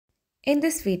In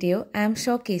this video, I am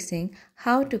showcasing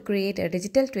how to create a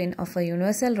digital twin of a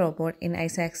universal robot in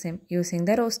IsaacSim using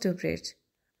the ROS2 bridge.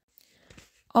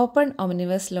 Open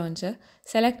Omniverse Launcher,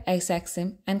 select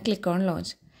IsaacSim and click on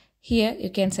Launch. Here you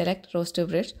can select ROS2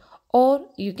 bridge or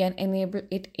you can enable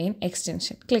it in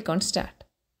Extension. Click on Start.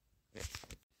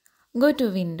 Go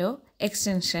to Window,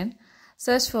 Extension,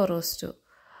 search for ROS2.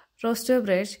 ROS2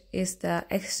 bridge is the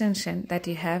extension that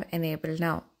you have enabled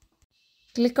now.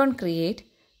 Click on Create,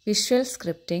 Visual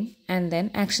Scripting and then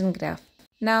Action Graph.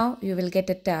 Now you will get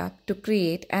a tab to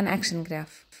create an action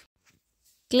graph.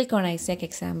 Click on Isaac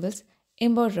Examples,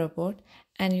 Import Robot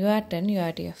and UR10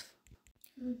 URDF.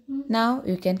 Now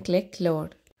you can click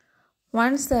Load.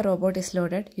 Once the robot is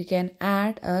loaded, you can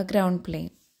add a ground plane.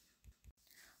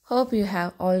 Hope you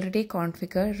have already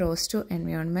configured ROS2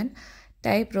 environment.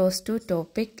 Type ROS2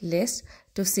 topic list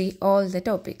to see all the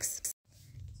topics.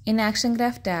 In Action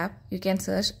Graph tab, you can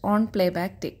search on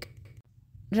playback tick.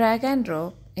 Drag and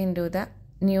drop into the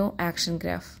new action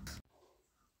graph.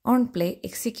 On play,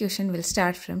 execution will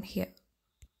start from here.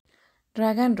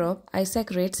 Drag and drop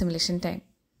Isaac rate simulation time.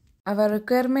 Our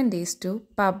requirement is to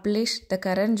publish the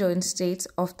current join states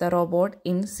of the robot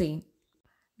in scene.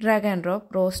 Drag and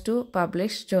drop ROS2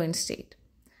 publish join state.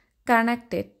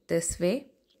 Connect it this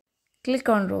way. Click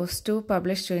on ROS2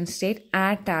 publish join state,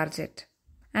 add target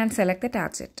and select the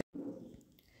target.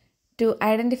 To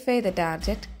identify the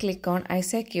target, click on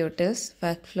Isaac Utils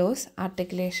Workflows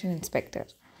Articulation Inspector.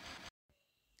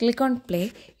 Click on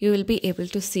play, you will be able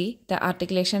to see the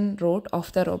articulation route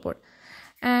of the robot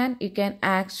and you can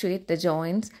actuate the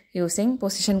joints using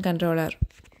position controller.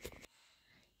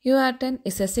 UR10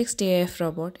 is a 6 TIF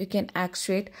robot. You can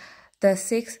actuate the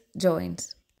 6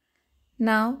 joints.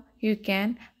 Now you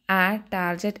can add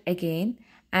target again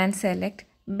and select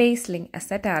base link as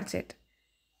the target.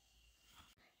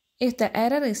 If the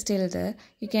error is still there,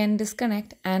 you can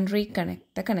disconnect and reconnect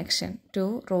the connection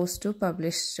to ROS2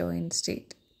 publish join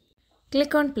state.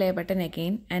 Click on play button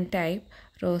again and type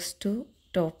ROS2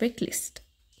 topic list.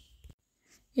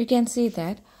 You can see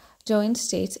that join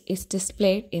states is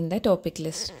displayed in the topic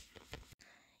list.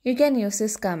 You can use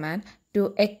this command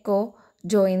to echo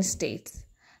join states.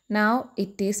 Now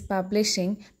it is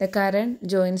publishing the current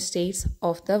join states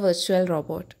of the virtual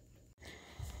robot.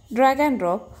 Drag and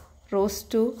drop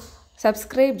ROS2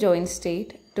 subscribe join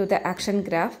state to the action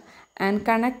graph and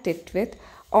connect it with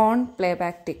on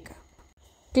playback tick.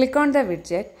 Click on the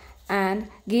widget and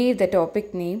give the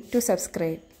topic name to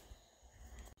subscribe.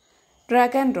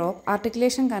 Drag and drop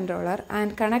articulation controller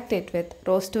and connect it with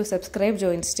ROS2 subscribe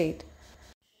join state.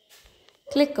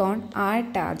 Click on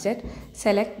Add Target,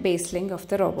 select base link of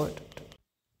the robot.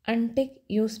 Untick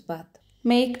Use Path.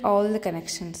 Make all the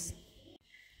connections.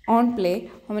 On play,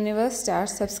 Omniverse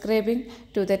starts subscribing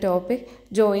to the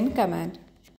topic join command.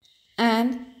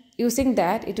 And using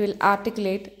that, it will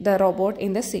articulate the robot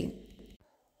in the scene.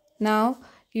 Now,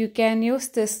 you can use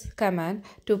this command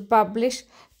to publish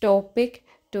topic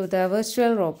to the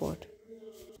virtual robot.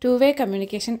 Two-way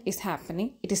communication is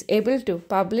happening. It is able to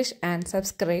publish and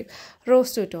subscribe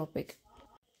ROS2 topic.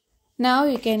 Now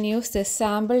you can use the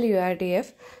sample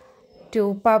URDF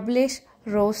to publish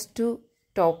ROS2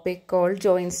 topic called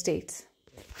join states.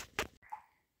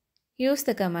 Use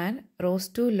the command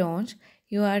ROS2 launch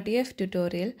URDF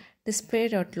tutorial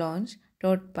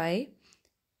display.launch.py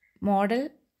model :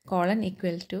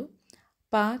 equal to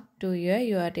path to your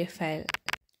URDF file.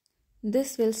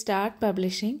 This will start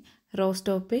publishing ROS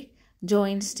topic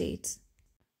join states.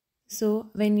 So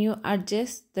when you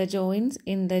adjust the joins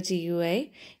in the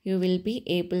GUI, you will be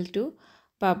able to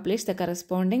publish the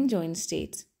corresponding join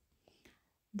states.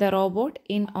 The robot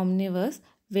in Omniverse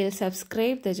will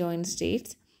subscribe the join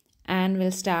states and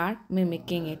will start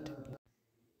mimicking it.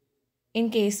 In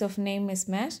case of name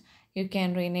mismatch, you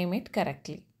can rename it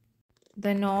correctly.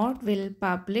 The node will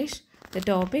publish the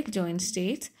topic join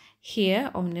states. Here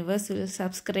Omniverse will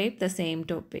subscribe the same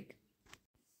topic.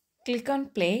 Click on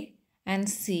play and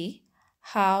see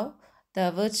how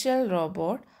the virtual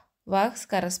robot works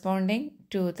corresponding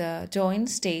to the join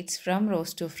states from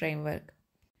ROS2 framework.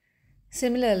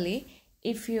 Similarly,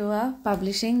 if you are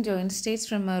publishing join states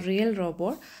from a real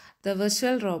robot, the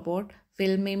virtual robot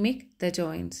will mimic the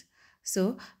joins.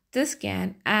 So, this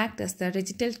can act as the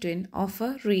digital twin of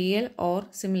a real or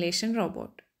simulation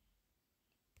robot.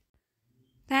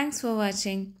 Thanks for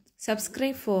watching.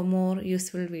 Subscribe for more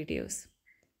useful videos.